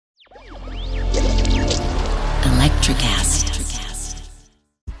Electrocast.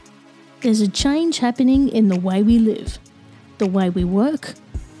 There's a change happening in the way we live, the way we work,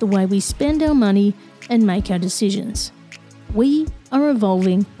 the way we spend our money and make our decisions. We are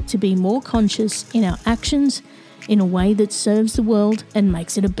evolving to be more conscious in our actions in a way that serves the world and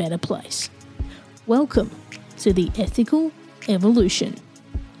makes it a better place. Welcome to the Ethical Evolution.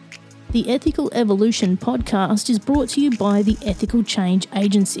 The Ethical Evolution podcast is brought to you by the Ethical Change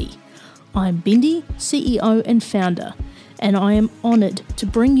Agency. I'm Bindi, CEO and founder, and I am honoured to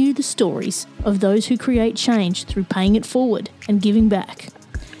bring you the stories of those who create change through paying it forward and giving back.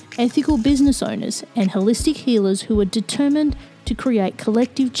 Ethical business owners and holistic healers who are determined to create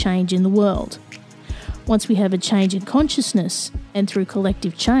collective change in the world. Once we have a change in consciousness, and through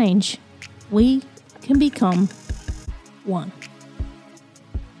collective change, we can become one.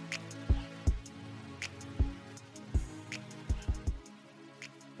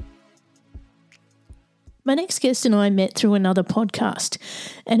 My next guest and I met through another podcast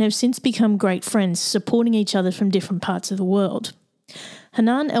and have since become great friends, supporting each other from different parts of the world.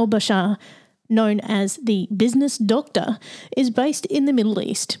 Hanan Basha, known as the Business Doctor, is based in the Middle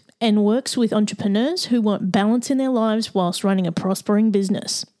East and works with entrepreneurs who want balance in their lives whilst running a prospering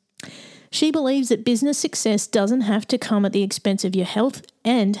business. She believes that business success doesn't have to come at the expense of your health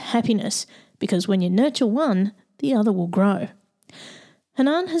and happiness, because when you nurture one, the other will grow.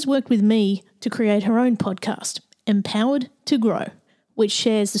 Hanan has worked with me to create her own podcast, Empowered to Grow, which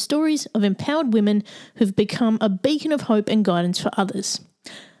shares the stories of empowered women who've become a beacon of hope and guidance for others.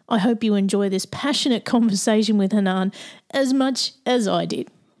 I hope you enjoy this passionate conversation with Hanan as much as I did.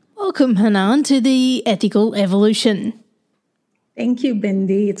 Welcome, Hanan, to the Ethical Evolution. Thank you,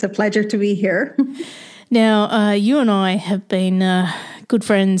 Bindi. It's a pleasure to be here. Now, you and I have been good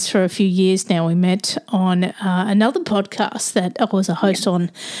friends for a few years now. We met on another podcast that I was a host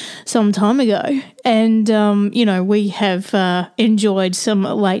on some time ago. And, we have enjoyed some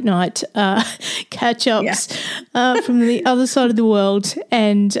late night catch-ups from the other side of the world.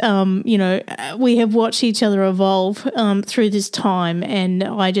 And, we have watched each other evolve through this time. And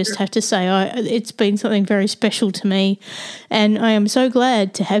I just have to say it's been something very special to me. And I am so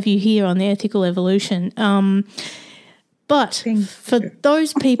glad to have you here on the Ethical Evolution. But for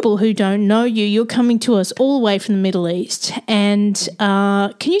those people who don't know you, you're coming to us all the way from the Middle East. And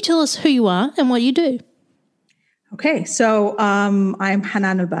can you tell us who you are and what you do? Okay, so I'm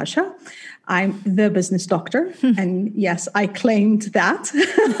Hanan Basha. I'm the business doctor. And yes, I claimed that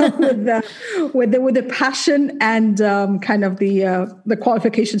with the passion and kind of the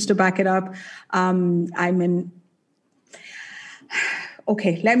qualifications to back it up.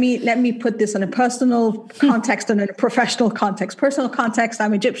 Okay, let me put this in a personal context and in a professional context. Personal context,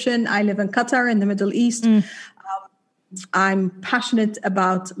 I'm Egyptian. I live in Qatar in the Middle East. I'm passionate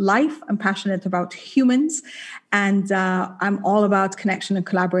about life. I'm passionate about humans. And I'm all about connection and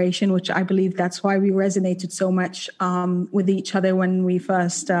collaboration, which I believe that's why we resonated so much with each other when we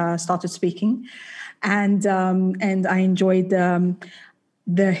first started speaking. And I enjoyed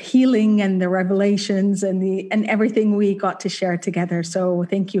the healing and the revelations and everything we got to share together. So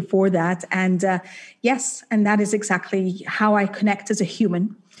thank you for that. And yes, and that is exactly how I connect as a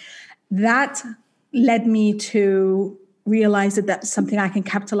human. That led me to realize that that's something I can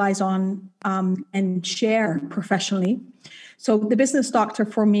capitalize on and share professionally. So the business doctor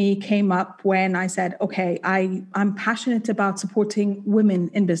for me came up when I said, okay, I'm passionate about supporting women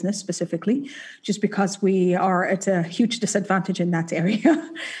in business specifically, just because we are at a huge disadvantage in that area.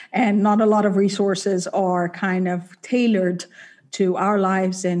 And not a lot of resources are kind of tailored to our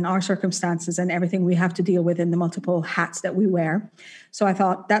lives and our circumstances and everything we have to deal with in the multiple hats that we wear. So I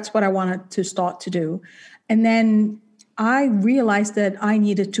thought that's what I wanted to start to do. And then I realized that I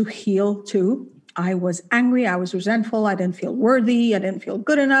needed to heal too. I was angry, I was resentful, I didn't feel worthy, I didn't feel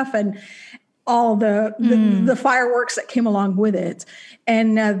good enough, and all the fireworks that came along with it.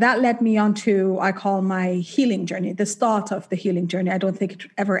 And that led me on to, I call my healing journey, the start of the healing journey. I don't think it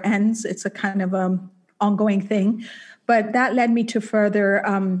ever ends. It's a kind of ongoing thing. But that led me to further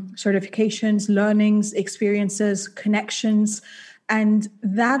certifications, learnings, experiences, connections. And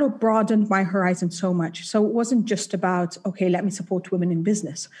that broadened my horizon so much. So it wasn't just about, okay, let me support women in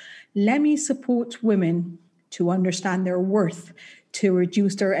business. Let me support women to understand their worth, to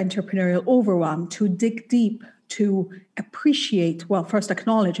reduce their entrepreneurial overwhelm, to dig deep, to appreciate, well, first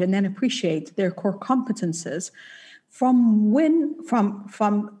acknowledge and then appreciate their core competences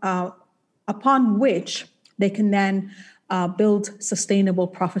upon which they can then build sustainable,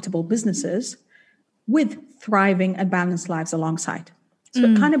 profitable businesses with thriving and balanced lives alongside. So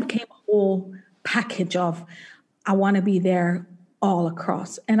it kind of became a whole package of, I want to be there all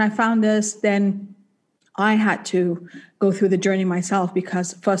across. And I found this then I had to go through the journey myself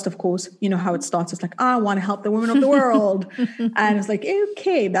because first, of course, you know how it starts. It's like, I want to help the women of the world. And it's like,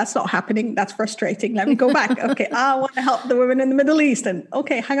 okay, that's not happening. That's frustrating. Let me go back. Okay, I want to help the women in the Middle East. And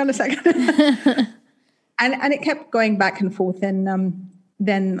okay, hang on a second. and it kept going back and forth. And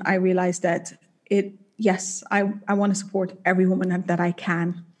then I realized that I want to support every woman that I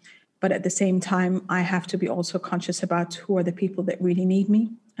can. But at the same time, I have to be also conscious about who are the people that really need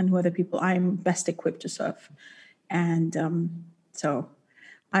me and who are the people I'm best equipped to serve. And so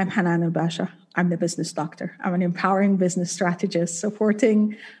I'm Hanan and Basha. I'm the business doctor. I'm an empowering business strategist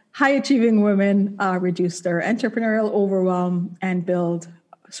supporting high-achieving women reduce their entrepreneurial overwhelm and build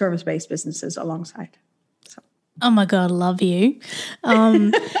service-based businesses alongside. Oh my God, I love you.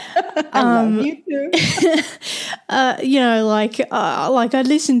 I love you too. I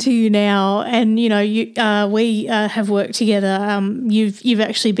listen to you now, and we have worked together. You've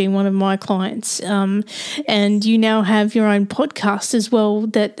actually been one of my clients, and you now have your own podcast as well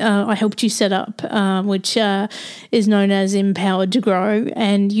that I helped you set up, which is known as Empowered to Grow,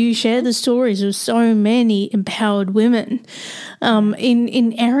 and you share the stories of so many empowered women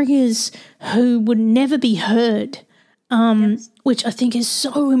in areas who would never be heard. Which I think is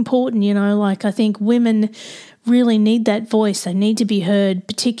so important, I think women really need that voice. They need to be heard,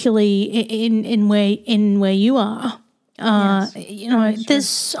 particularly in where you are. There's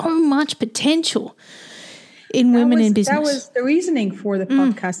so much potential in women in business. That was the reasoning for the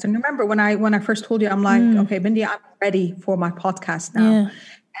podcast. And remember when I first told you, I'm like, okay, Bindi, I'm ready for my podcast now. Yeah.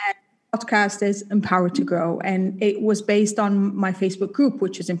 Podcast is Empowered to Grow, and it was based on my Facebook group,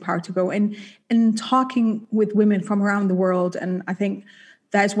 which is Empowered to Grow, and talking with women from around the world. And I think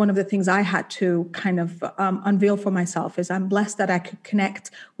that is one of the things I had to kind of unveil for myself is I'm blessed that I could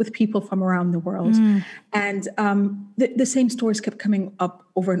connect with people from around the world. And the same stories kept coming up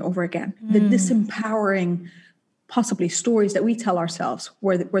over and over again. The disempowering, possibly stories that we tell ourselves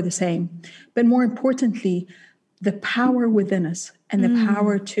were the same. But more importantly, the power within us and the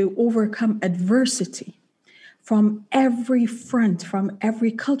power to overcome adversity from every front, from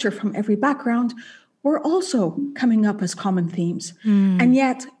every culture, from every background, were also coming up as common themes. And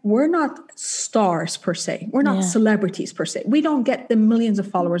yet we're not stars per se. We're not celebrities per se. We don't get the millions of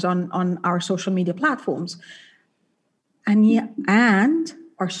followers on our social media platforms. And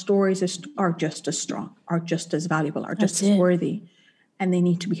our stories are just as strong, are just as valuable, are just as worthy, and they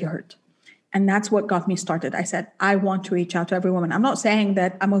need to be heard. And that's what got me started. I said, I want to reach out to every woman. I'm not saying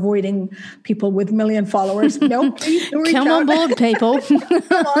that I'm avoiding people with million followers. No, please do reach out. Come on board, people. Come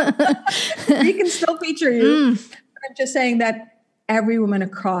on. We can still feature you. But I'm just saying that every woman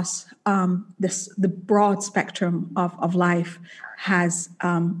across the broad spectrum of life has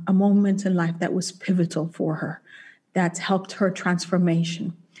a moment in life that was pivotal for her, that helped her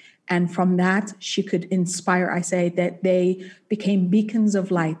transformation. And from that, she could inspire. I say that they became beacons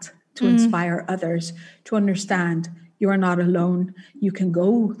of light to inspire others to understand you are not alone. You can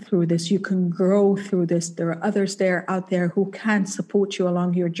go through this. You can grow through this. There are others out there who can support you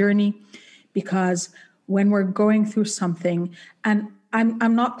along your journey, because when we're going through something, and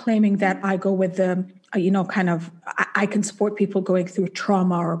I'm not claiming that I go with the, I can support people going through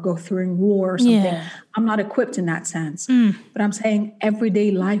trauma or go through war or something. Yeah. I'm not equipped in that sense. But I'm saying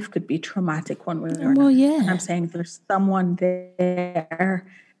everyday life could be traumatic one way or another. Well, yeah. And I'm saying there's someone there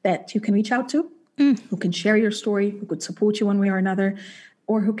that you can reach out to, who can share your story, who could support you one way or another,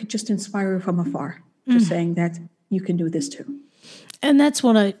 or who could just inspire you from afar, just saying that you can do this too. And that's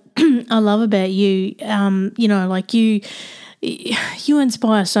what I love about you. You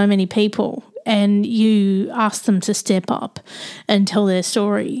inspire so many people, and you ask them to step up and tell their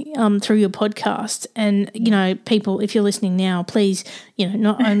story through your podcast. And, people, if you're listening now, please,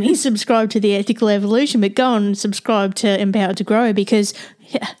 not only subscribe to The Ethical Evolution, but go and subscribe to Empowered to Grow, because,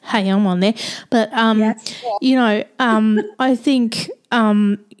 hey, I'm on there. But, I think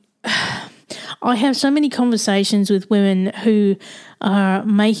I have so many conversations with women who are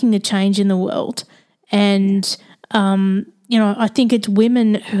making a change in the world. And, I think it's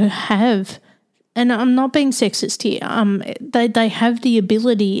women who have, and I'm not being sexist here, they have the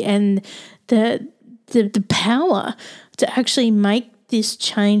ability and the power to actually make this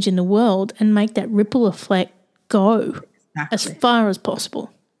change in the world and make that ripple effect go as far as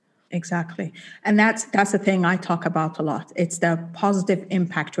possible. Exactly. And that's the thing I talk about a lot. It's the positive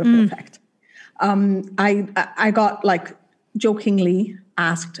impact ripple effect. I got jokingly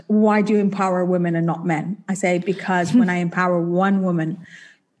asked, why do you empower women and not men? I say, because when I empower one woman,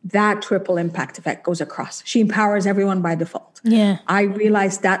 that triple impact effect goes across. She empowers everyone by default. Yeah. I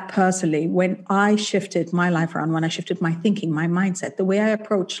realized that personally when I shifted my life around, when I shifted my thinking, my mindset, the way I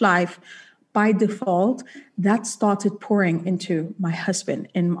approach life, by default, that started pouring into my husband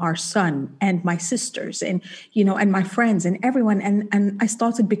and our son and my sisters and, and my friends and everyone. And I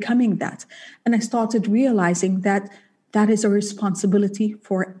started becoming that. And I started realizing that that is a responsibility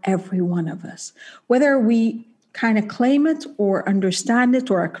for every one of us, whether we kind of claim it or understand it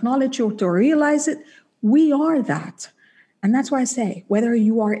or acknowledge it or realize it, we are that. And that's why I say, whether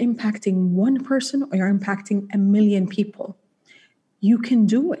you are impacting one person or you're impacting a million people, you can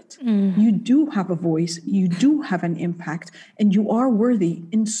do it. You do have a voice, you do have an impact, and you are worthy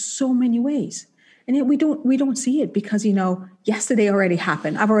in so many ways. And yet we don't see it because, yesterday already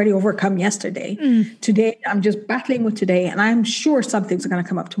happened. I've already overcome yesterday. Today, I'm just battling with today, and I'm sure something's going to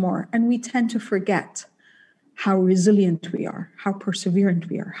come up tomorrow. And we tend to forget how resilient we are, how perseverant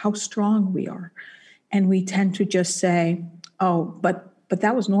we are, how strong we are. And we tend to just say, oh, but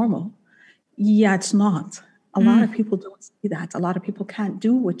that was normal. Yeah, it's not. A lot of people don't see that. A lot of people can't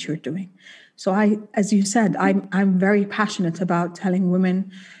do what you're doing. So as you said, I'm very passionate about telling women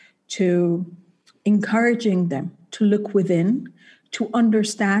to encouraging them to look within, to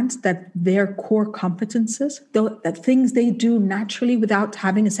understand that their core competences, that things they do naturally without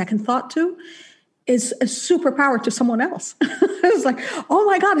having a second thought to, is a superpower to someone else. It's like, oh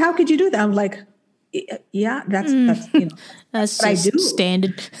my God, how could you do that? I'm like, yeah, that's that's what I do.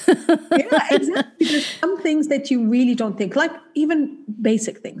 Standard. Yeah, exactly. There's some things that you really don't think, like even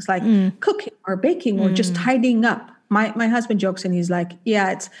basic things like cooking or baking or just tidying up. My husband jokes and he's like,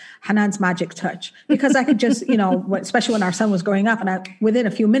 yeah, it's Hanan's magic touch, because I could just, especially when our son was growing up, and within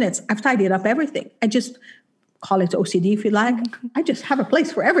a few minutes, I've tidied up everything. I just call it OCD if you like. I just have a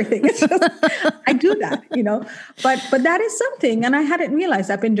place for everything. It's just, I do that, but that is something. And I hadn't realized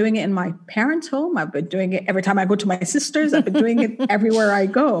I've been doing it in my parents' home. I've been doing it every time I go to my sister's. I've been doing it everywhere I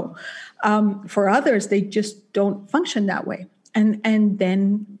go. For others, they just don't function that way. And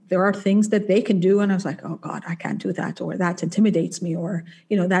then there are things that they can do. And I was like, oh God, I can't do that. Or that intimidates me. Or,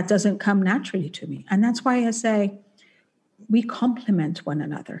 that doesn't come naturally to me. And that's why I say we complement one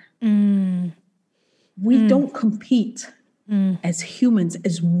another. We don't compete as humans,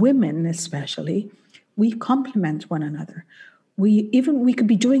 as women especially. We complement one another. We could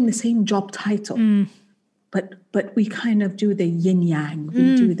be doing the same job title, but we kind of do the yin yang.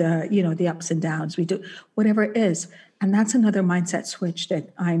 We do the ups and downs. We do whatever it is, and that's another mindset switch that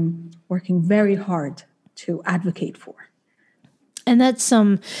I'm working very hard to advocate for. And that's,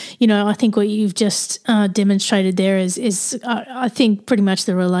 I think what you've just demonstrated there is I think pretty much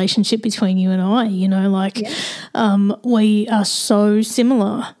the relationship between you and I, we are so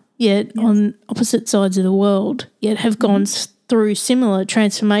similar, yet on opposite sides of the world, yet have gone through similar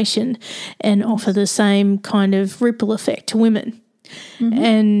transformation and offer the same kind of ripple effect to women.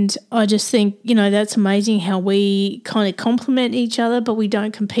 And I just think, that's amazing how we kind of complement each other, but we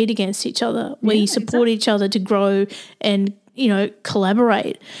don't compete against each other. We support each other to grow and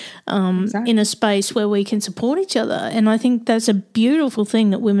collaborate in a space where we can support each other. And I think that's a beautiful thing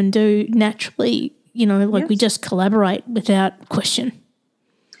that women do naturally, we just collaborate without question.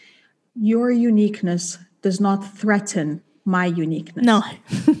 Your uniqueness does not threaten my uniqueness. No.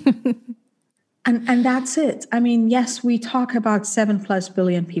 And that's it. I mean, yes, we talk about 7+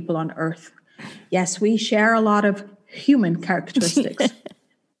 billion people on Earth. Yes, we share a lot of human characteristics.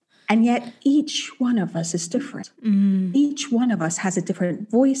 And yet each one of us is different. Each one of us has a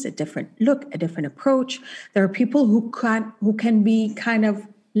different voice, a different look, a different approach. There are people who can be kind of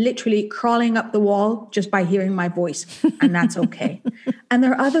literally crawling up the wall just by hearing my voice, and that's okay. And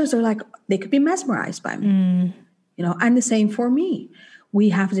there are others who are like, they could be mesmerized by me, and the same for me. We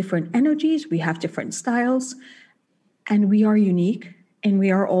have different energies, we have different styles, and we are unique, and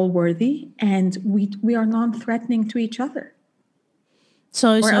we are all worthy, and we are non-threatening to each other.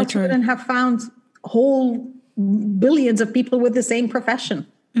 So else you wouldn't have found whole billions of people with the same profession.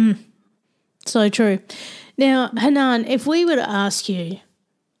 So true. Now, Hanan, if we were to ask you,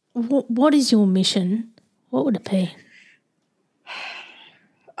 what is your mission, what would it be?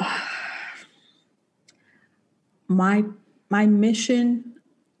 My mission,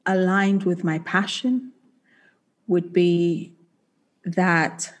 aligned with my passion, would be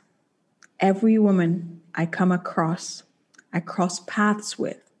that every woman I come across, I cross paths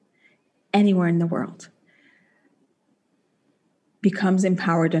with, anywhere in the world, becomes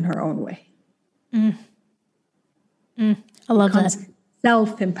empowered in her own way. I love that.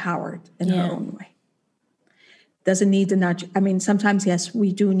 Self-empowered in her own way. Doesn't need a nudge. I mean, sometimes, yes,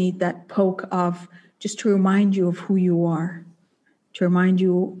 we do need that poke of just to remind you of who you are, to remind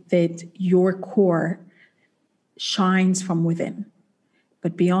you that your core shines from within.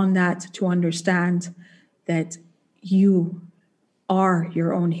 But beyond that, to understand that you are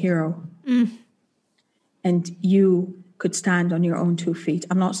your own hero And you could stand on your own 2 feet.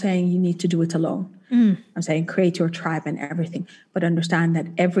 I'm not saying you need to do it alone. I'm saying create your tribe and everything, but understand that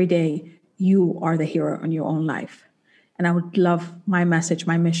every day you are the hero in your own life. And I would love my message,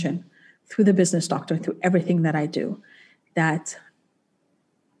 my mission through the Business Doctor, through everything that I do, that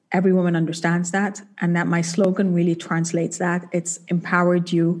every woman understands that, and that my slogan really translates that. It's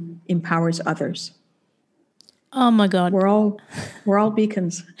empowered you, empowers others. Oh my God. We're all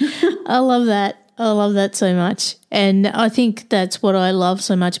beacons. I love that. I love that so much. And I think that's what I love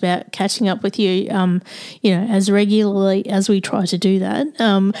so much about catching up with you, as regularly as we try to do that.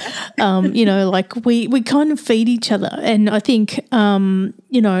 Like we kind of feed each other. And I think,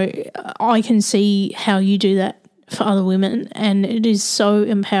 I can see how you do that for other women, and it is so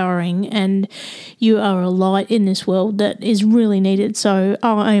empowering, and you are a light in this world that is really needed. So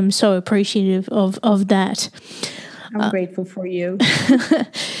I am so appreciative of that. I'm grateful for you.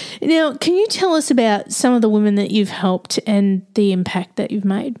 Now, can you tell us about some of the women that you've helped and the impact that you've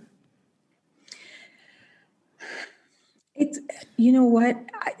made? You know what?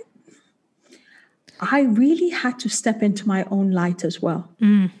 I really had to step into my own light as well.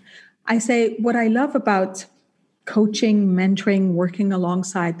 I say what I love about coaching, mentoring, working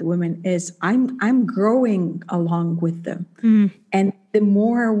alongside the women is I'm growing along with them. And the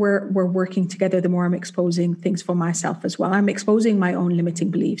more we're working together, the more I'm exposing things for myself as well. I'm exposing my own limiting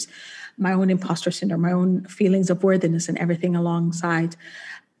beliefs, my own imposter syndrome, my own feelings of worthiness and everything alongside.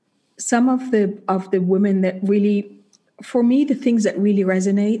 Some of the women that really, for me, the things that really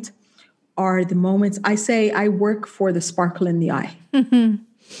resonate are the moments I say I work for the sparkle in the eye.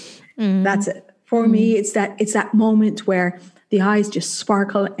 That's it. For me, it's that moment where the eyes just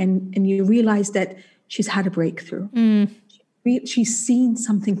sparkle and you realize that she's had a breakthrough. She's seen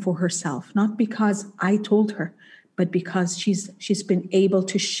something for herself, not because I told her, but because she's been able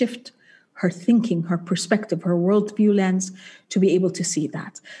to shift her thinking, her perspective, her worldview lens to be able to see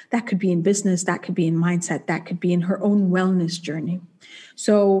that. That could be in business, that could be in mindset, that could be in her own wellness journey.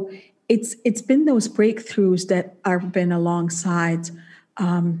 So it's been those breakthroughs that I've been alongside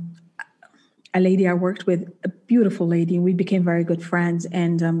a lady I worked with, a beautiful lady, and we became very good friends.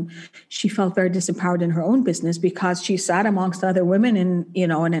 And she felt very disempowered in her own business because she sat amongst other women in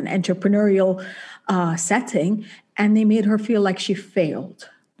an entrepreneurial setting, and they made her feel like she failed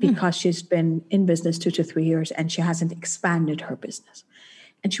because she's been in business 2 to 3 years and she hasn't expanded her business.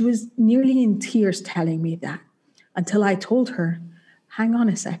 And she was nearly in tears telling me that, until I told her, hang on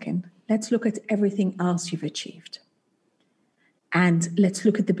a second, let's look at everything else you've achieved. And let's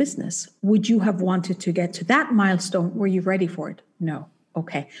look at the business. Would you have wanted to get to that milestone? Were you ready for it? No.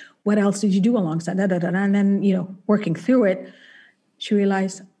 Okay. What else did you do alongside? And then, working through it, she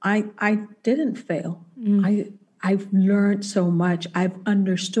realized I didn't fail. I've learned so much. I've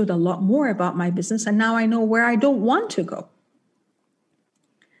understood a lot more about my business. And now I know where I don't want to go.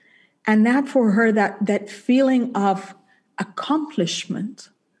 And that for her, that feeling of accomplishment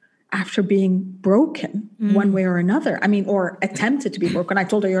after being broken one way or another, or attempted to be broken. I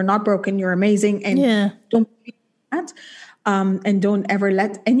told her, you're not broken, you're amazing. And don't feel that. And don't ever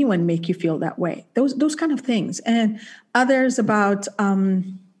let anyone make you feel that way. Those kind of things. And others about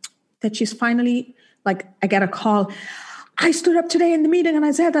that she's finally, like, I get a call. I stood up today in the meeting and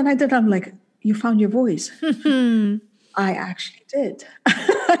I said, and I did. I'm like, you found your voice. I actually did.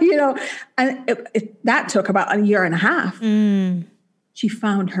 And that took about a year and a half. She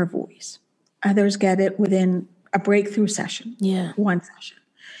found her voice. Others get it within a breakthrough session. Yeah. One session.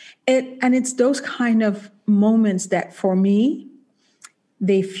 It's those kind of moments that for me,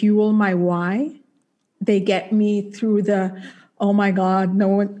 they fuel my why. They get me through the, oh my God, no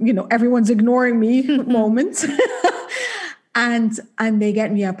one, everyone's ignoring me moments. And they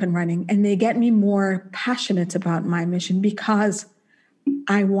get me up and running, and they get me more passionate about my mission because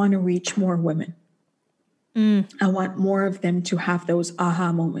I want to reach more women. I want more of them to have those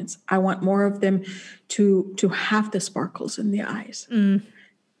aha moments. I want more of them to have the sparkles in the eyes.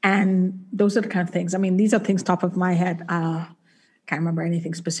 And those are the kind of things. These are things top of my head. Can't remember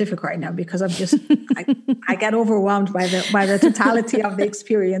anything specific right now because I'm just, I get overwhelmed by the totality of the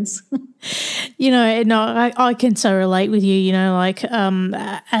experience. I can so relate with you,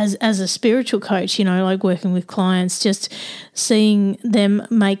 as a spiritual coach, like working with clients, just seeing them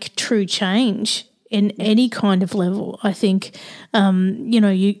make true change in any kind of level. I think,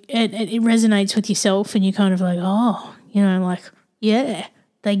 it resonates with yourself and you're kind of like, yeah,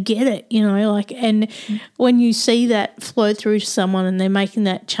 they get it, and when you see that flow through to someone and they're making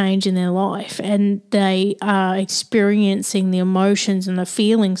that change in their life and they are experiencing the emotions and the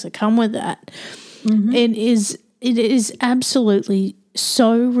feelings that come with that, it is absolutely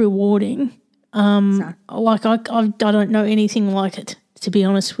so rewarding. Like I don't know anything like it, to be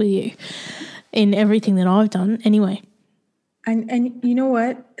honest with you, in everything that I've done anyway. And you know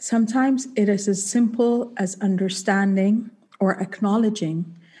what? Sometimes it is as simple as understanding or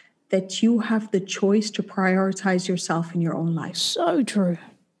acknowledging that you have the choice to prioritize yourself in your own life. So true.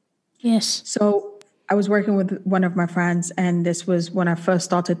 Yes. So I was working with one of my friends, and this was when I first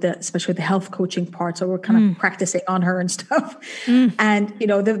started, especially the health coaching part. So we're kind of practicing on her and stuff. And, you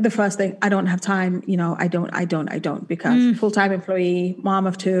know, the first thing, I don't have time, you know, I don't, because full-time employee, mom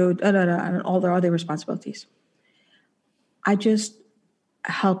of two, and all their other responsibilities. I just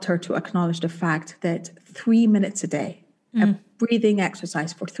helped her to acknowledge the fact that 3 minutes a day, a breathing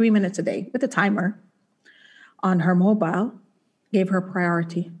exercise for 3 minutes a day with a timer on her mobile gave her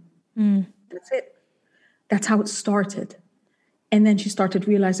priority. That's it. That's how it started. And then she started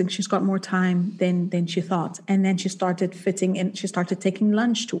realizing she's got more time than she thought. And then she started fitting in, she started taking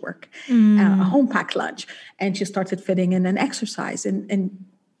lunch to work, a home packed lunch, and she started fitting in an exercise. And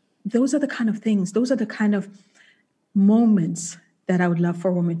those are the kind of things, those are the kind of moments that I would love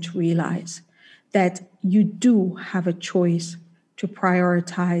for women to realize, that you do have a choice to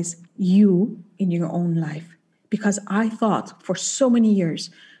prioritize you in your own life. Because I thought for so many years,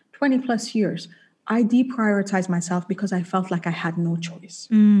 20 plus years, I deprioritized myself because I felt like I had no choice.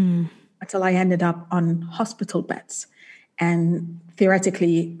 Until I ended up on hospital beds. And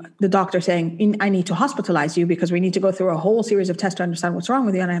theoretically, the doctor saying, I need to hospitalize you because we need to go through a whole series of tests to understand what's wrong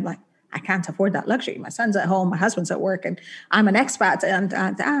with you. And I'm like, I can't afford that luxury. My son's at home, my husband's at work, and I'm an expat,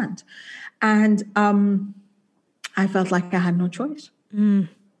 and I felt like I had no choice. And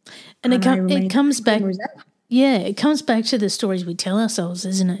it comes back. Yeah, it comes back to the stories we tell ourselves,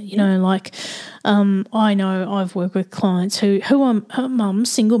 isn't it? You know, like I know I've worked with clients who are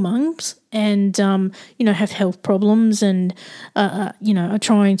mums, single mums, and, you know, have health problems and, you know, are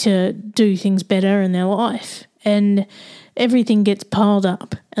trying to do things better in their life. And everything gets piled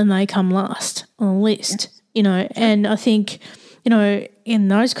up and they come last on the list, you know. And I think, you know, in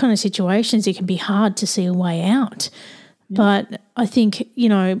those kind of situations it can be hard to see a way out. But I think, you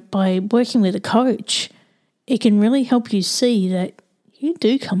know, by working with a coach, it can really help you see that you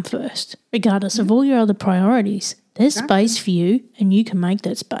do come first, regardless of all your other priorities. There's space for you and you can make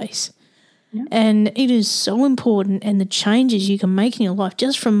that space. And it is so important, and the changes you can make in your life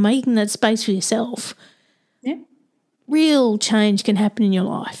just from making that space for yourself. Real change can happen in your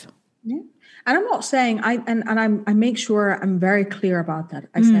life. And I'm not saying, I make sure I'm very clear about that.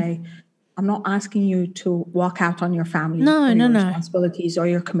 I say, I'm not asking you to walk out on your family your responsibilities or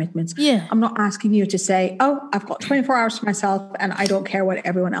your commitments. I'm not asking you to say, oh, I've got 24 hours to myself and I don't care what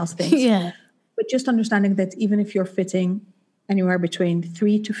everyone else thinks. But just understanding that even if you're fitting anywhere between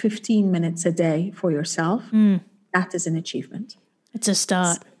 3 to 15 minutes a day for yourself, that is an achievement. It's a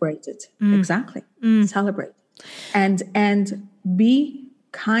start. Celebrate it. Exactly. Celebrate. And be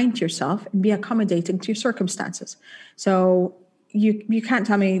kind to yourself and be accommodating to your circumstances. So you can't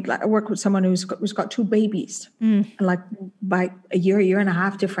tell me, like, I work with someone who's got 2 babies, and like by a year and a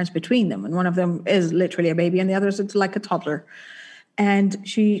half difference between them. And one of them is literally a baby and the other is like a toddler. And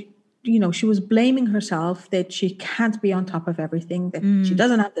she was blaming herself that she can't be on top of everything, that she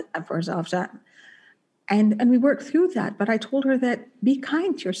doesn't have the time for herself. And we worked through that. But I told her that be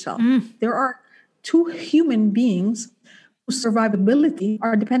kind to yourself. There are 2 human beings whose survivability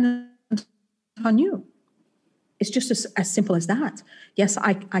are dependent on you. It's just as simple as that. Yes,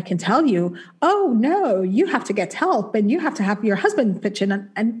 I can tell you, oh, no, you have to get help and you have to have your husband pitch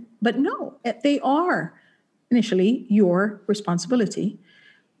in. But no, they are initially your responsibility.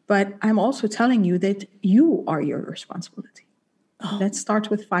 But I'm also telling you that you are your responsibility. Let's start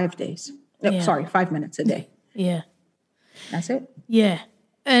with 5 days. 5 minutes a day. That's it.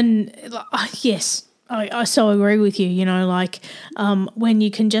 And yes, I so agree with you, you know, like when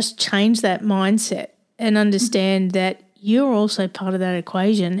you can just change that mindset and understand that you're also part of that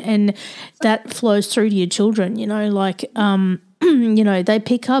equation, and that flows through to your children, you know, like, you know, they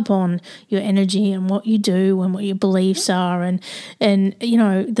pick up on your energy and what you do and what your beliefs are, and you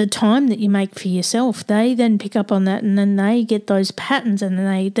know, the time that you make for yourself, they then pick up on that, and then they get those patterns and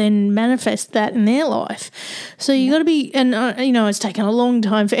they then manifest that in their life. So you got to be, and you know, it's taken a long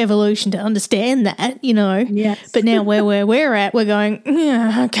time for evolution to understand that, you know, but now where we're at, we're going,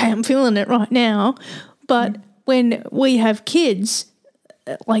 yeah, okay, I'm feeling it right now. But when we have kids,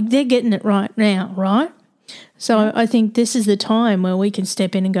 like, they're getting it right now, right? So I think this is the time where we can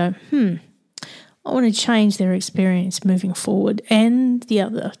step in and go, I want to change their experience moving forward and the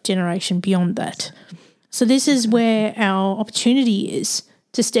other generation beyond that. So this is where our opportunity is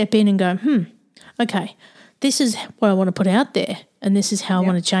to step in and go, okay, this is what I want to put out there. and this is how I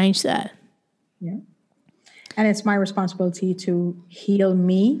want to change that. Yeah. And it's my responsibility to heal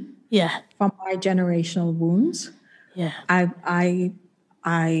me from my generational wounds. Yeah. I've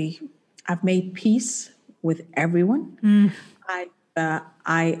made peace with everyone.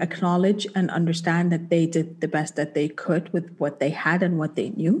 I acknowledge and understand that they did the best that they could with what they had and what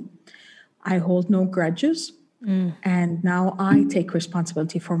they knew. I hold no grudges. And now I take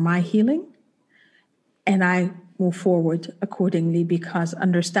responsibility for my healing. And I move forward accordingly, because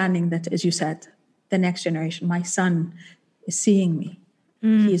understanding that, as you said, the next generation, my son is seeing me.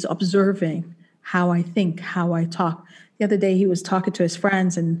 He is observing how I think, how I talk. The other day he was talking to his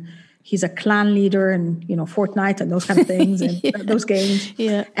friends, and he's a clan leader and, Fortnite and those kind of things and those games.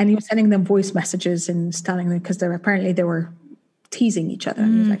 Yeah. And he was sending them voice messages and telling them, because they were teasing each other.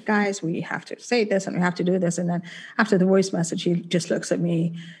 And he's like, guys, we have to say this and we have to do this. And then after the voice message, he just looks at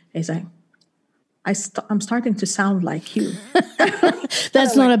me. He's like, I'm starting to sound like you.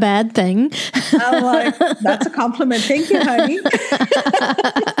 That's not a bad thing. I'm like, that's a compliment. Thank you, honey.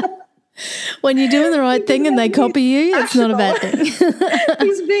 When you're doing the right thing and they copy you, it's not a bad thing.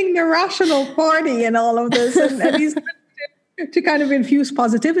 He's being the rational party in all of this. And he's to kind of infuse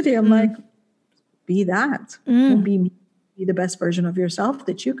positivity. I'm like, be that. Don't be me. Be the best version of yourself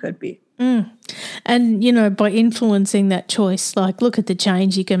that you could be. And, by influencing that choice, like, look at the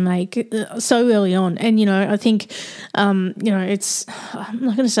change you can make so early on. And, I think, it's, I'm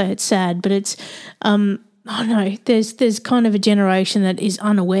not going to say it's sad, but it's, there's kind of a generation that is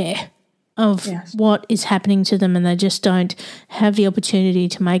unaware of what is happening to them, and they just don't have the opportunity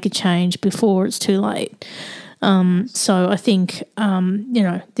to make a change before it's too late. So I think,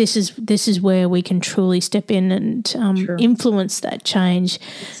 this is where we can truly step in and influence that change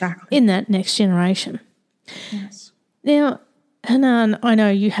in that next generation. Yes. Now, Hanan, I know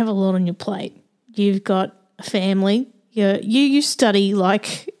you have a lot on your plate. You've got a family. You study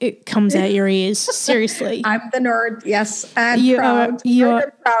like it comes out your ears. Seriously. I'm the nerd, yes, and proud.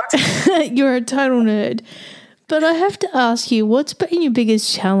 You're you're a total nerd. But I have to ask you, what's been your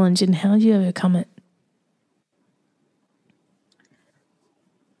biggest challenge and how did you overcome it?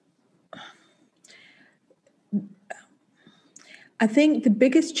 I think the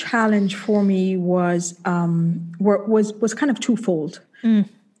biggest challenge for me was kind of twofold.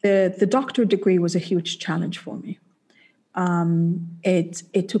 The doctorate degree was a huge challenge for me.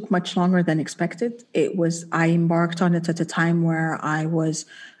 It took much longer than expected. I embarked on it at a time where I was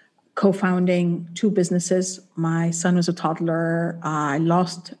co-founding 2 businesses. My son was a toddler. I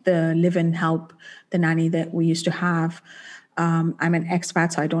lost the live-in help, the nanny that we used to have. I'm an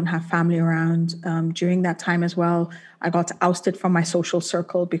expat, so I don't have family around. During that time as well, I got ousted from my social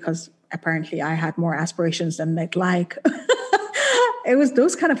circle because apparently I had more aspirations than they'd like. It was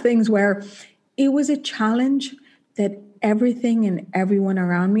those kind of things where it was a challenge that everything and everyone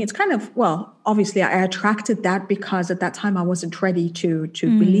around me, it's kind of, well, obviously I attracted that because at that time I wasn't ready to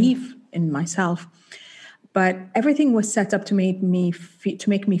believe in myself. But everything was set up to make me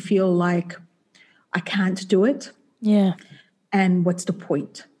feel like I can't do it. Yeah. And what's the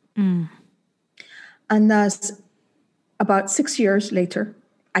point? And thus, about 6 years later,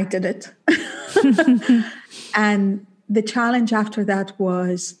 I did it. And the challenge after that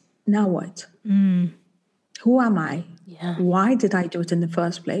was, now what? Who am I? Yeah. Why did I do it in the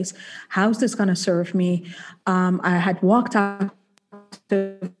first place? How's this going to serve me? I had walked out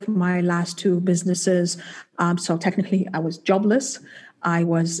of my last 2 businesses. So technically, I was jobless. I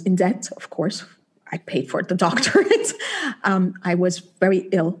was in debt, of course. I paid for the doctorate. I was very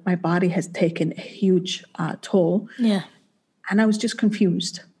ill. My body has taken a huge toll. Yeah. And I was just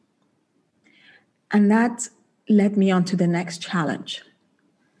confused. And that led me on to the next challenge.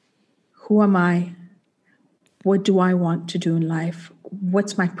 Who am I? What do I want to do in life?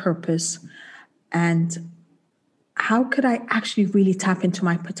 What's my purpose? And how could I actually really tap into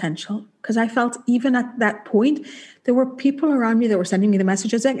my potential? Because I felt even at that point, there were people around me that were sending me the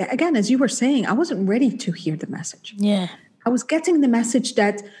messages. Again, as you were saying, I wasn't ready to hear the message. Yeah. I was getting the message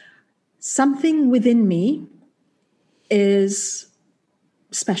that something within me is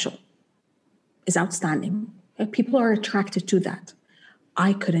special, is outstanding. People are attracted to that.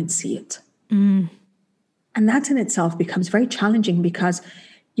 I couldn't see it. And that in itself becomes very challenging because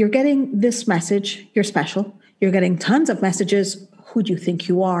you're getting this message, you're special. You're getting tons of messages, who do you think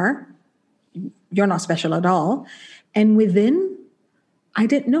you are? You're not special at all. And within, I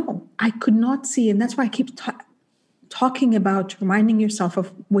didn't know. I could not see. And that's why I keep talking about reminding yourself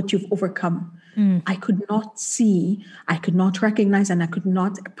of what you've overcome. I could not see, I could not recognize, and I could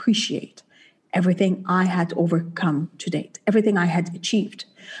not appreciate everything I had overcome to date, everything I had achieved.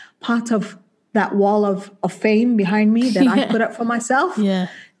 Part of that wall of fame behind me that I put up for myself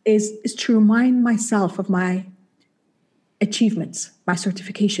is to remind myself of my achievements, my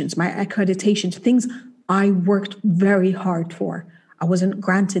certifications, my accreditations, things I worked very hard for. I wasn't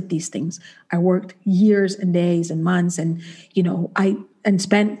granted these things. I worked years and days and months and, and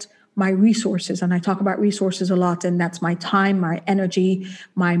spent my resources. And I talk about resources a lot, and that's my time, my energy,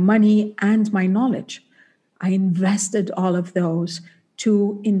 my money, and my knowledge. I invested all of those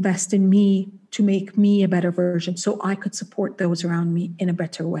to invest in me, to make me a better version so I could support those around me in a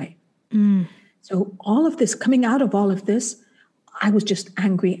better way. So all of this, coming out of all of this, I was just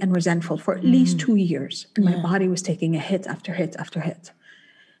angry and resentful for at least 2 years. And my body was taking a hit after hit after hit.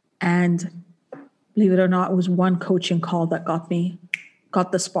 And believe it or not, it was one coaching call that got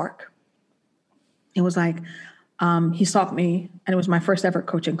the spark. It was like, he stopped me, and it was my first ever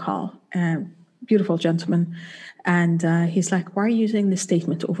coaching call. Beautiful gentleman. And he's like, why are you using this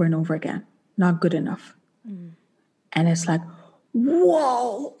statement over and over again? Not good enough. And it's like,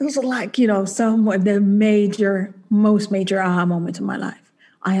 whoa, it was like, some of the most major aha moment in my life.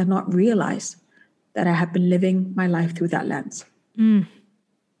 I had not realized that I had been living my life through that lens.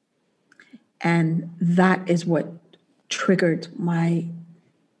 And that is what triggered my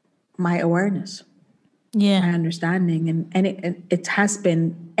awareness, my understanding. And it has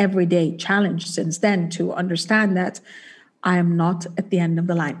been everyday challenge since then to understand that I am not at the end of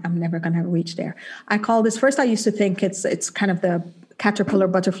the line. I'm never going to reach there. I call this, first I used to think it's kind of the caterpillar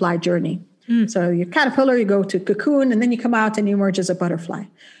butterfly journey. So you caterpillar, you go to cocoon, and then you come out and you emerge as a butterfly.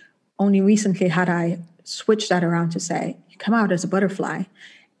 Only recently had I switched that around to say, you come out as a butterfly,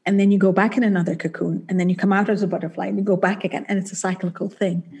 and then you go back in another cocoon, and then you come out as a butterfly, and you go back again. And it's a cyclical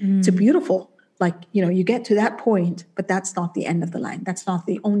thing. It's a beautiful, you get to that point, but that's not the end of the line. That's not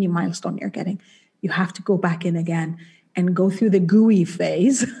the only milestone you're getting. You have to go back in again and go through the gooey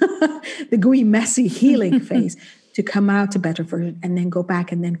phase, the gooey, messy healing phase to come out a better version, and then go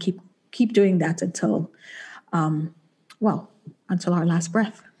back and then keep doing that until our last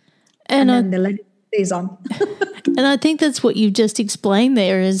breath. And then the leg stays on. And I think that's what you've just explained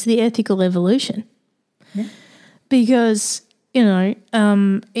there is the ethical evolution. Yeah. Because,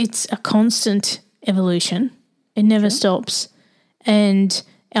 it's a constant evolution. It never stops. And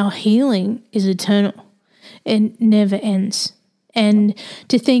our healing is eternal. It never ends. And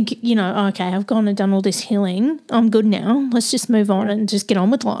to think, okay, I've gone and done all this healing. I'm good now. Let's just move on and just get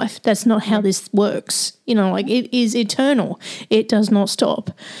on with life. That's not how this works. It is eternal. It does not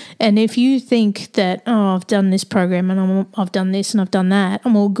stop. And if you think that, I've done this program and I've done this and I've done that,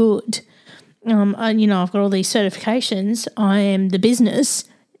 I'm all good. I've got all these certifications. I am the business.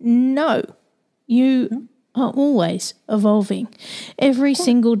 No, you are always evolving. Every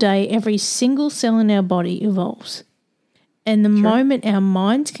single day, every single cell in our body evolves. And the moment our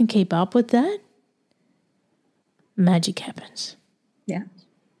minds can keep up with that, magic happens. Yeah.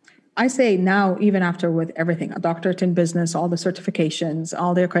 I say now, even after with everything, a doctorate in business, all the certifications,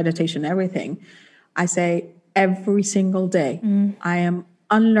 all the accreditation, everything, I say every single day, I am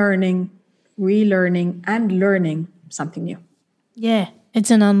unlearning, relearning, and learning something new. Yeah. It's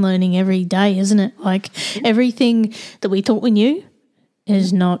an unlearning every day, isn't it? Everything that we thought we knew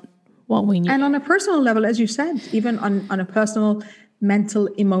is not what we knew. And on a personal level, as you said, even on a personal, mental,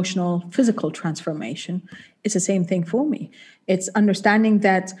 emotional, physical transformation, it's the same thing for me. It's understanding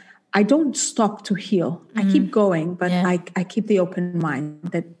that I don't stop to heal. I keep going, but I keep the open mind,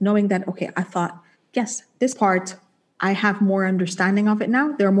 that knowing that, okay, I thought, yes, this part, I have more understanding of it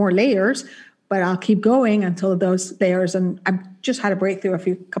now. There are more layers, but I'll keep going until those layers. And I just had a breakthrough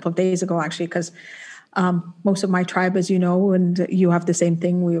a couple of days ago, actually, because most of my tribe, as you know, and you have the same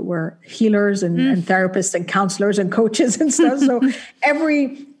thing, we were healers and therapists and counselors and coaches and stuff. So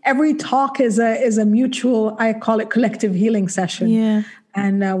every talk is a mutual, I call it collective healing session. Yeah.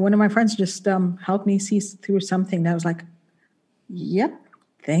 And one of my friends just helped me see through something that was like, yep,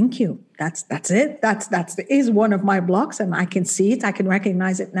 thank you. That's it. That is one of my blocks, and I can see it. I can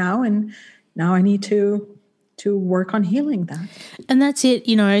recognize it now. And now I need to work on healing that. And that's it.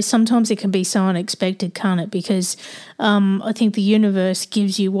 Sometimes it can be so unexpected, can't it? Because I think the universe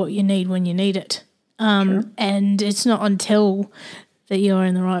gives you what you need when you need it. And it's not until that you're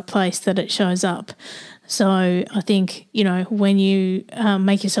in the right place that it shows up. So I think, when you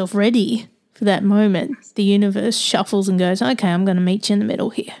make yourself ready for that moment, the universe shuffles and goes, okay, I'm going to meet you in the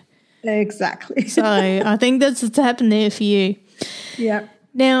middle here. Exactly. So I think that's what's happened there for you. Yeah.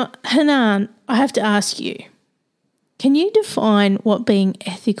 Now, Hanan, I have to ask you, can you define what being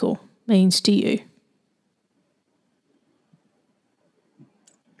ethical means to you?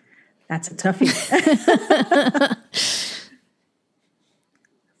 That's a toughie.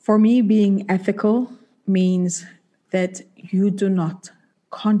 For me, being ethical means that you do not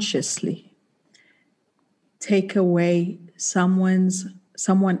consciously take away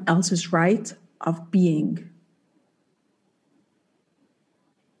someone else's right of being.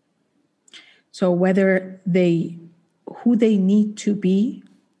 So whether who they need to be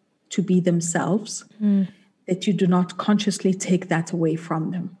themselves, that you do not consciously take that away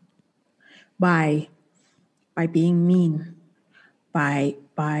from them by being mean, by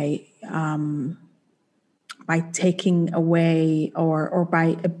taking away or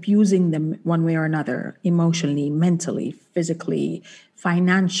by abusing them one way or another, emotionally, mentally, physically,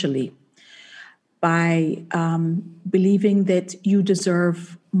 financially, by believing that you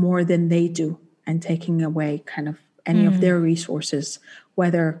deserve more than they do and taking away kind of any of their resources,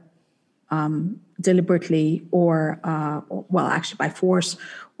 whether deliberately or well, actually by force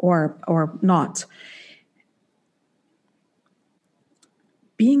or not.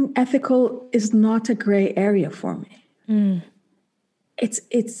 Being ethical is not a gray area for me.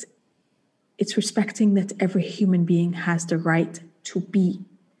 It's respecting that every human being has the right to be.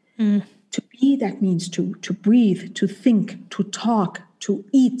 To be, that means to breathe, to think, to talk, to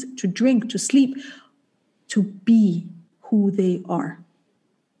eat, to drink, to sleep, to be who they are.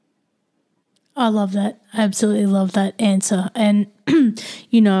 I love that. I absolutely love that answer. And,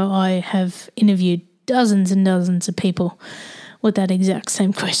 I have interviewed dozens and dozens of people with that exact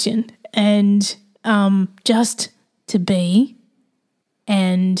same question. And just to be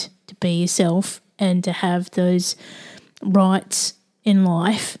and to be yourself and to have those rights in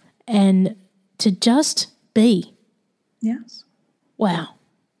life and to just be. Yes. Wow.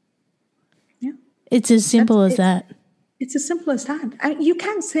 Yeah. It's as simple as that. It's as simple as that. You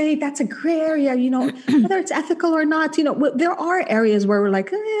can't say that's a gray area, whether it's ethical or not. There are areas where we're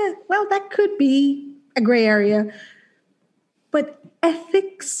like, well, that could be a gray area. But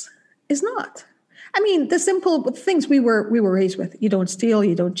ethics is not. I mean, the simple things we were raised with. You don't steal,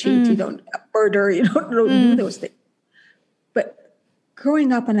 you don't cheat, you don't murder, you don't do those things. But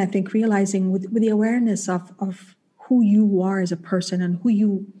growing up and I think realizing with the awareness of who you are as a person and who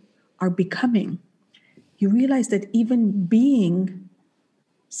you are becoming, you realize that even being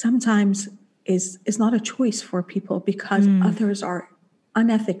sometimes is not a choice for people because others are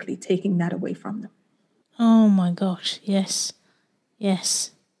unethically taking that away from them. Oh my gosh, yes.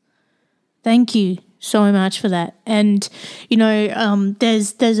 Yes. Thank you so much for that. And,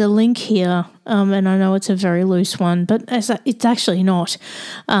 there's a link here, and I know it's a very loose one, but it's actually not.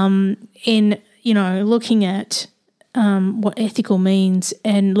 In, looking at what ethical means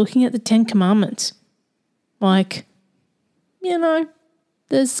and looking at the 10 Commandments, like,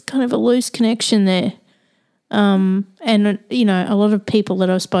 there's kind of a loose connection there. And, a lot of people that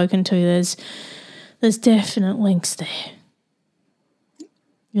I've spoken to, there's definite links there.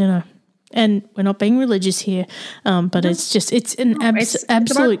 And we're not being religious here, but it's an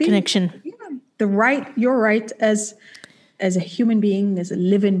absolute connection. You're right as a human being, as a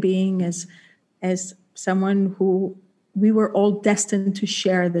living being, as someone who we were all destined to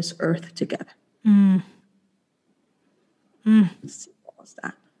share this earth together. What's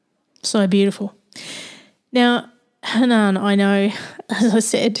that? So beautiful. Now, Hanan, I know, as I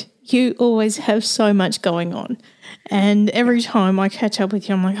said, you always have so much going on. And every time I catch up with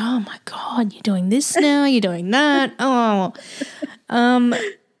you, I'm like, oh, my God, you're doing this now, you're doing that. Oh,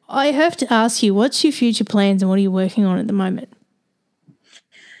 I have to ask you, what's your future plans and what are you working on at the moment?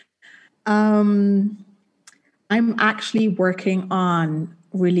 I'm actually working on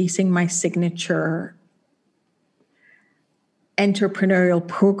releasing my signature entrepreneurial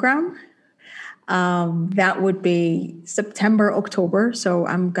program. That would be September, October. So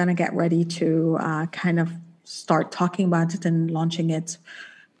I'm going to get ready to kind of start talking about it and launching it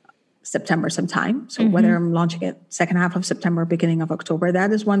September sometime. So whether I'm launching it second half of September, beginning of October,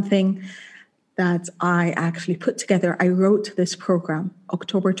 that is one thing that I actually put together. I wrote this program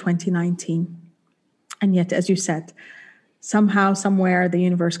October 2019. And yet, as you said, somehow, somewhere, the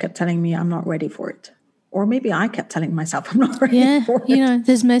universe kept telling me I'm not ready for it. Or maybe I kept telling myself I'm not ready for it.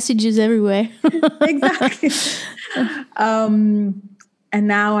 There's messages everywhere. Exactly. And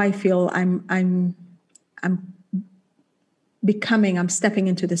now I feel I'm stepping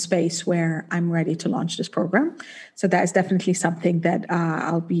into the space where I'm ready to launch this program. So that is definitely something that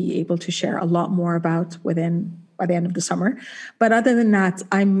I'll be able to share a lot more about by the end of the summer. But other than that,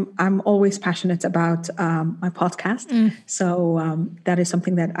 I'm always passionate about my podcast. So that is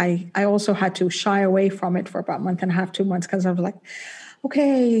something that I also had to shy away from it for about a month and a half, 2 months, because I was like,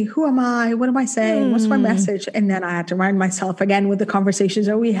 okay, who am I? What am I saying? What's my message? And then I had to remind myself again with the conversations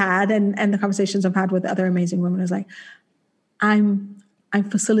that we had and the conversations I've had with other amazing women. I was like, I'm I'm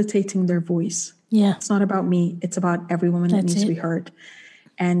facilitating their voice. Yeah. It's not about me. It's about every woman that needs to be heard.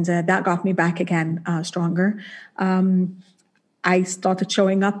 And that got me back again stronger. I started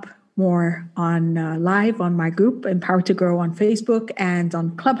showing up more on live on my group, Empowered to Grow, on Facebook and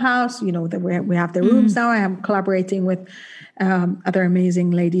on Clubhouse. You know, that we have the rooms now. I am collaborating with other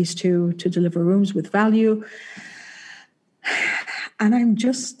amazing ladies to deliver rooms with value. And I'm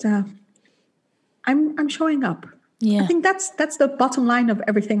just, I'm showing up. Yeah. I think that's the bottom line of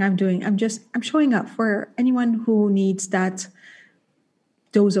everything I'm doing. I'm showing up for anyone who needs that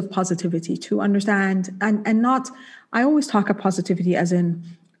dose of positivity to understand and not, I always talk of positivity as in,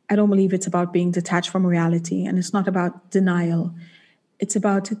 I don't believe it's about being detached from reality, and it's not about denial. It's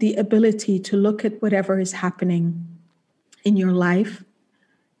about the ability to look at whatever is happening in your life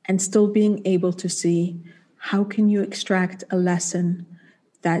and still being able to see how can you extract a lesson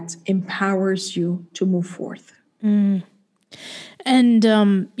that empowers you to move forth. And,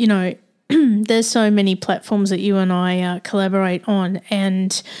 you know, there's so many platforms that you and I collaborate on.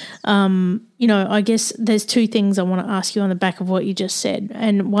 And, you know, I guess there's two things I want to ask you on the back of what you just said.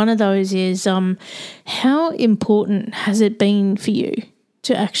 And one of those is how important has it been for you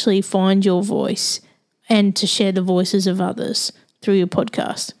to actually find your voice and to share the voices of others through your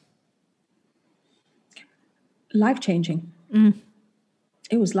podcast? Life-changing.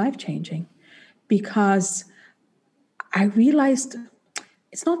 It was life-changing because I realized,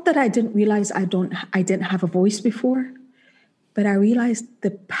 it's not that I didn't realize I didn't have a voice before, but I realized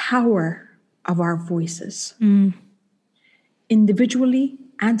the power of our voices, individually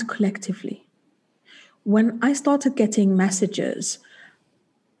and collectively. When I started getting messages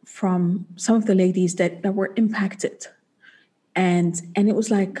from some of the ladies that were impacted, and it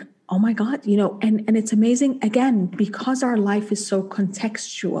was like, oh my God, you know, and it's amazing, again, because our life is so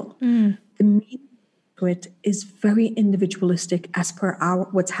contextual, the meaning to it is very individualistic as per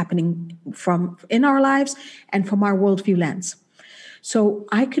what's happening from in our lives and from our worldview lens. So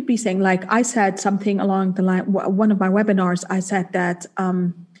I could be saying, like I said something along the line, one of my webinars, I said that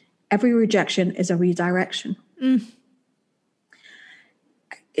every rejection is a redirection.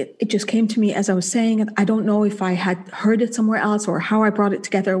 It just came to me as I was saying it. I don't know if I had heard it somewhere else or how I brought it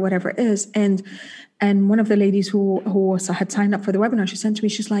together or whatever it is. And one of the ladies who had signed up for the webinar, she sent to me,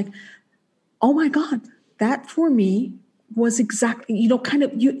 she's like, oh my God, that for me was exactly, you know, kind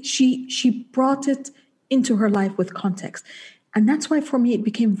of, she brought it into her life with context. And that's why for me, it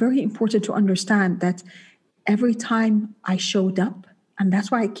became very important to understand that every time I showed up, and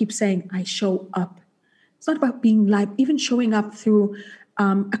that's why I keep saying I show up. It's not about being live, even showing up through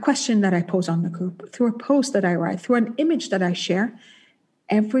a question that I pose on the group, through a post that I write, through an image that I share.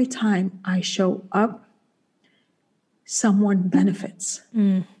 Every time I show up, someone benefits.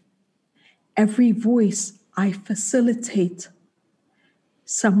 Every voice I facilitate,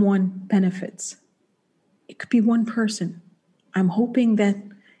 someone benefits. It could be one person. I'm hoping that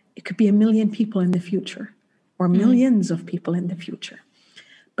it could be 1 million people in the future, or millions of people in the future.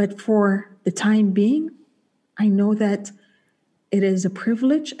 But for the time being, I know that it is a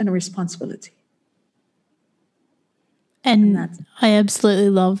privilege and a responsibility. And I absolutely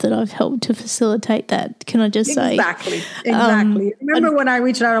love that I've helped to facilitate that. Can I just say? Exactly. Remember when I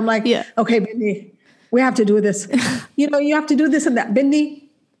reached out, I'm like, okay, Bindi, we have to do this. You know, you have to do this and that. Bindi,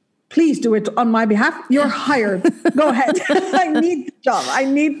 please do it on my behalf. You're hired. Go ahead. I need the job. I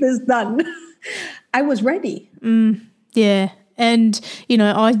need this done. I was ready. Yeah. And, you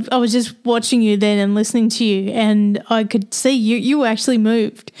know, I was just watching you then and listening to you, and I could see you were actually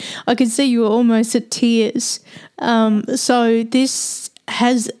moved. I could see you were almost at tears. So this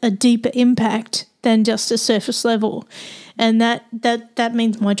has a deeper impact than just a surface level. And that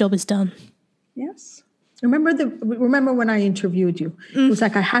means my job is done. Yes. Remember when I interviewed you? It was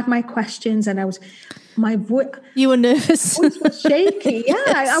like I had my questions and my voice. You were nervous. Voice was shaky. Yeah,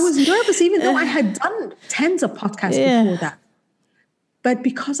 I was nervous, even though I had done tens of podcasts before that. But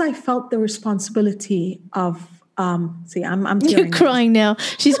because I felt the responsibility of, I'm tearing. You're crying now.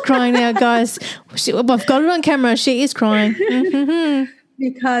 She's crying now, guys. I've got it on camera. She is crying.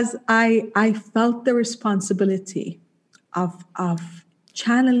 Because I felt the responsibility of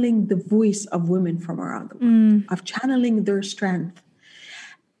channeling the voice of women from around the world, of channeling their strength.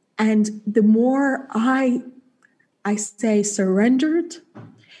 And the more I say surrendered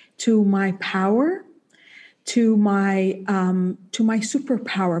to my power, to my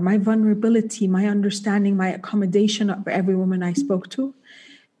superpower, my vulnerability, my understanding, my accommodation of every woman I spoke to,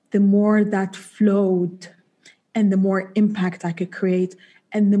 the more that flowed and the more impact I could create.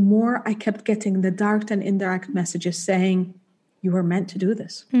 And the more I kept getting the direct and indirect messages saying, you were meant to do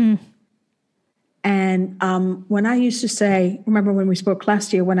this. And when I used to say, remember when we spoke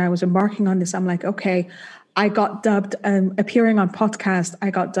last year, when I was embarking on this, I'm like, okay, I got dubbed, appearing on podcast, I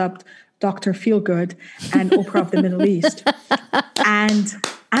got dubbed Dr. Feelgood and Oprah of the Middle East. And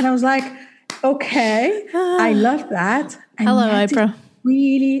I was like, okay, I love that. And hello, Oprah. It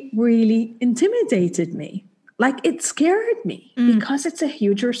really, really intimidated me. Like, it scared me because it's a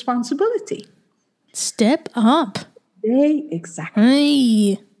huge responsibility. Step up.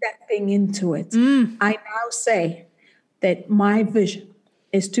 Exactly. Stepping into it. I now say that my vision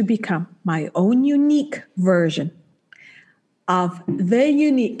is to become my own unique version of the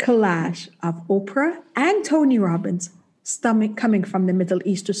unique collage of Oprah and Tony Robbins coming from the Middle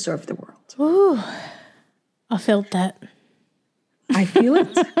East to serve the world. Ooh, I felt that. I feel it.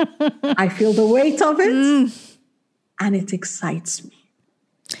 I feel the weight of it. And it excites me.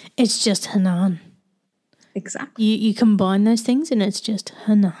 It's just Hanan. Exactly. You combine those things and it's just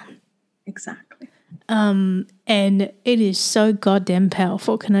Hanan. Exactly. And it is so goddamn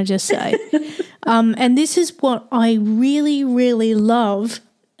powerful, can I just say? And this is what I really, really love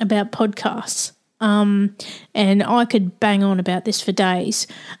about podcasts. And I could bang on about this for days,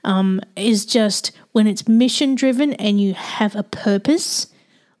 is just when it's mission driven and you have a purpose,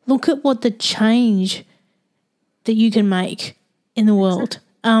 look at what the change that you can make in the world.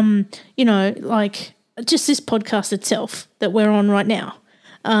 You know, like just this podcast itself that we're on right now.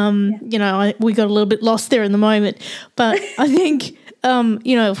 You know, we got a little bit lost there in the moment, but I think,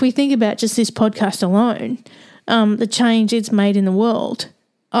 you know, if we think about just this podcast alone, the change it's made in the world,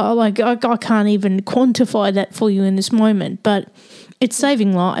 I can't even quantify that for you in this moment, but it's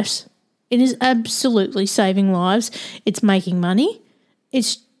saving lives. It is absolutely saving lives. It's making money.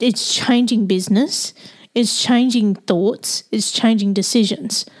 It's changing business. It's changing thoughts. It's changing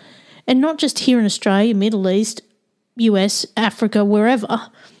decisions. And not just here in Australia, Middle East, US, Africa, wherever.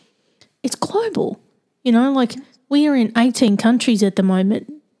 It's global. You know, like we are in 18 countries at the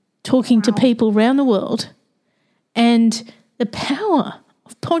moment talking to people around the world. And the power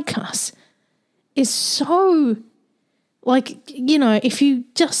of podcasts is so, like, you know, if you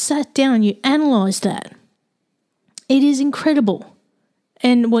just sat down and you analyse that, it is incredible.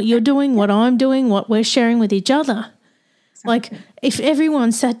 And what you're doing, what I'm doing, what we're sharing with each other. Like, if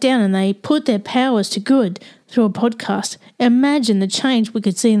everyone sat down and they put their powers to good through a podcast, imagine the change we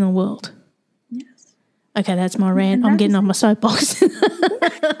could see in the world. Yes. Okay, that's my rant. I'm getting on my soapbox. No,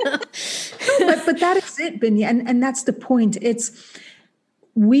 but that is it, Binya, and that's the point.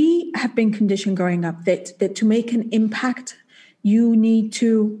 We have been conditioned growing up that to make an impact, you need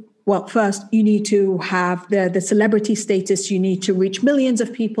to, well, first you need to have the celebrity status, you need to reach millions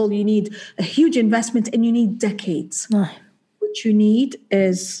of people, you need a huge investment, and you need decades. No. What you need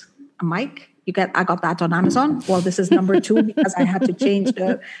is a mic. I got that on Amazon. Well, this is number 2 because I had to change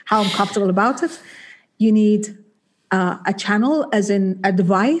how I'm comfortable about it. You need a channel, as in a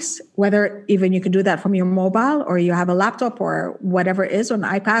device, whether even you can do that from your mobile or you have a laptop or whatever it is, or an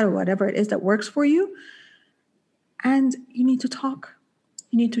iPad or whatever it is that works for you. And you need to talk.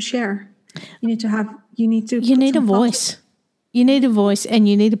 You need to share. You need a voice. You need a voice and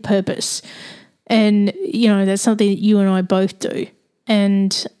you need a purpose. And, you know, that's something that you and I both do.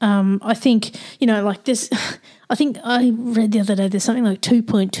 And I think, you know, like this, I think I read the other day there's something like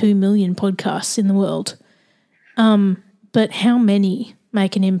 2.2 million podcasts in the world. But how many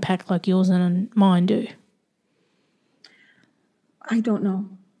make an impact like yours and mine do? I don't know.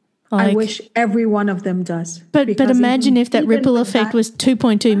 I wish every one of them does. But imagine if that ripple effect was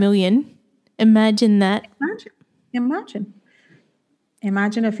 2.2 million. Imagine that. Imagine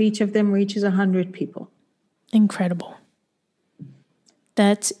if each of them reaches 100 people. Incredible.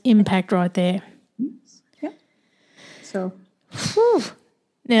 That's impact right there. Yeah. So. Whew.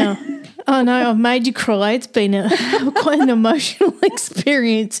 Now, I know I've made you cry. It's been quite an emotional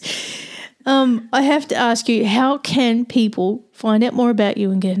experience. I have to ask you, how can people find out more about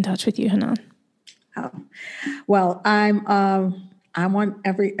you and get in touch with you, Hanan? Well, I'm on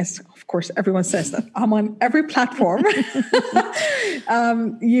every, of course, everyone says that. I'm on every platform.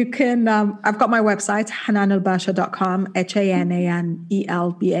 You can, I've got my website, hananelbasha.com,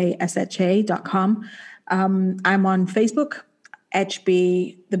 hananelbasha.com. I'm on Facebook,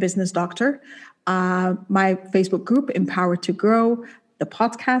 HB, The Business Doctor. My Facebook group, Empowered to Grow. The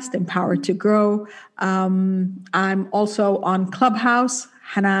podcast, Empowered to Grow. I'm also on Clubhouse,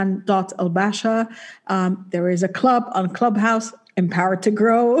 hanan.elbasha. There is a club on Clubhouse, Empowered to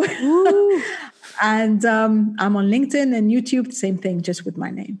Grow. And I'm on LinkedIn and YouTube, the same thing, just with my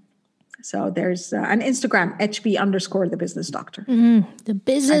name. So there's an Instagram, HB_ The Business Doctor. The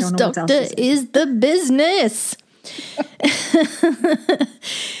Business Doctor is the business.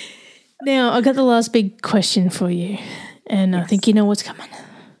 Now, I got the last big question for you, and I think you know what's coming.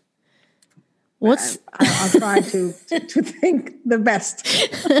 I'll try to think the best.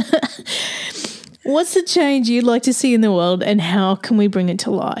 What's the change you'd like to see in the world, and how can we bring it to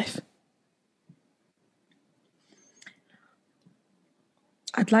life?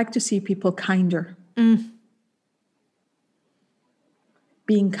 I'd like to see people kinder.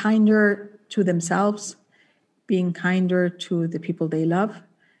 Being kinder to themselves, being kinder to the people they love,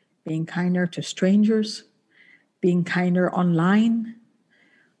 being kinder to strangers, being kinder online.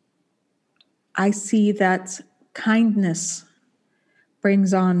 I see that kindness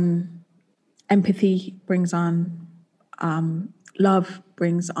brings on empathy, brings on love,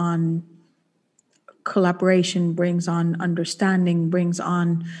 brings on collaboration, brings on understanding, brings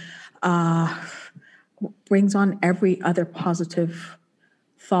on every other positive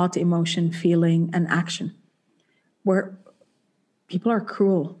thought, emotion, feeling, and action. Where people are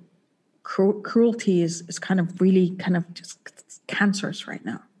cruel. Cruelty is kind of really kind of just cancerous right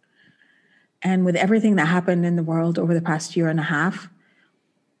now. And with everything that happened in the world over the past year and a half,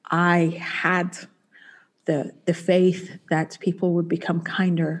 I had the faith that people would become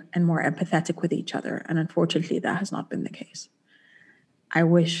kinder and more empathetic with each other. And unfortunately, that has not been the case. I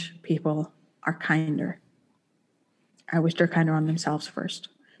wish people are kinder. I wish they're kinder on themselves first.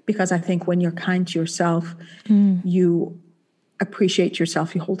 Because I think when you're kind to yourself, you appreciate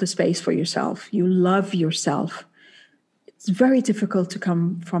yourself, you hold a space for yourself, you love yourself. It's very difficult to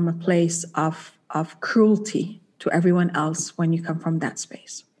come from a place of cruelty to everyone else when you come from that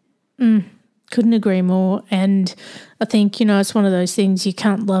space. Couldn't agree more. And I think, it's one of those things, you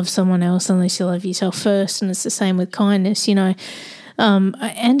can't love someone else unless you love yourself first. And it's the same with kindness, and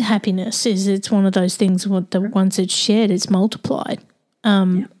happiness it's one of those things that once it's shared, it's multiplied,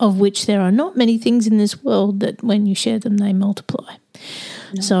 of which there are not many things in this world that when you share them, they multiply.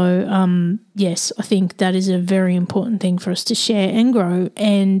 No. So, yes, I think that is a very important thing for us to share and grow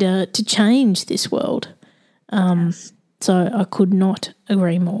and to change this world. Yes. So I could not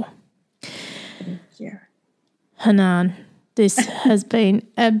agree more. Yeah. Hanan, this has been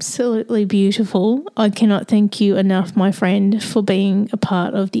absolutely beautiful. I cannot thank you enough, my friend, for being a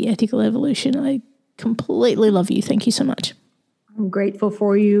part of the Ethical Evolution. I completely love you. Thank you so much. I'm grateful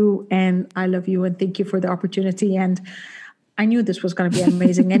for you, and I love you, and thank you for the opportunity. And I knew this was going to be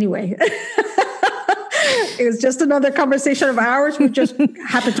amazing anyway. It was just another conversation of ours. We just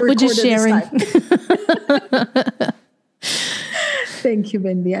happened to record it this time. Thank you,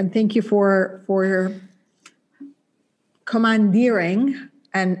 Bindi, and thank you for commandeering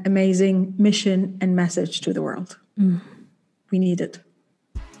an amazing mission and message to the world. We need it.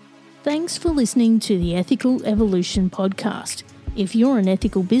 Thanks for listening to the Ethical Evolution podcast. If you're an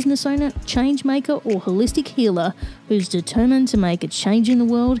ethical business owner, change maker, or holistic healer who's determined to make a change in the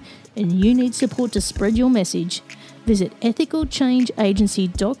world and you need support to spread your message, visit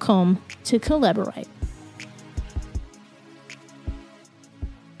ethicalchangeagency.com to collaborate.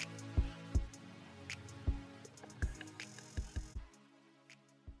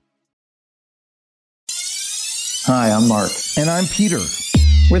 Hi, I'm Mark. And I'm Peter.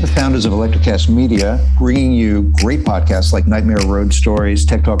 We're the founders of Electrocast Media, bringing you great podcasts like Nightmare Road Stories,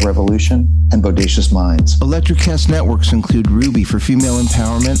 Tech Talk Revolution, and Bodacious Minds. Electrocast networks include Ruby for female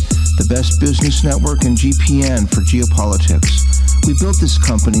empowerment, the Best Business Network, and GPN for geopolitics. We built this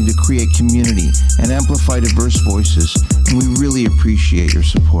company to create community and amplify diverse voices, and we really appreciate your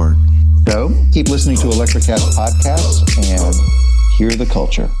support. So, keep listening to Electrocast podcasts and hear the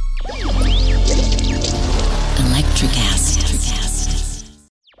culture. Electrocast.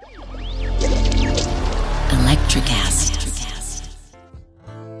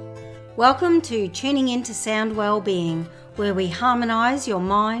 Welcome to Tuning Into Sound Wellbeing, where we harmonise your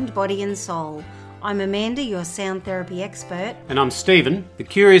mind, body and soul. I'm Amanda, your sound therapy expert. And I'm Stephen, the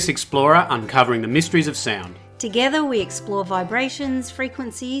curious explorer uncovering the mysteries of sound. Together we explore vibrations,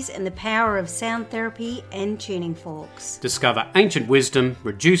 frequencies and the power of sound therapy and tuning forks. Discover ancient wisdom,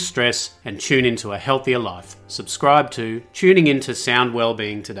 reduce stress and tune into a healthier life. Subscribe to Tuning Into Sound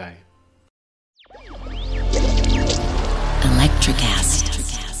Wellbeing today. Electrocast.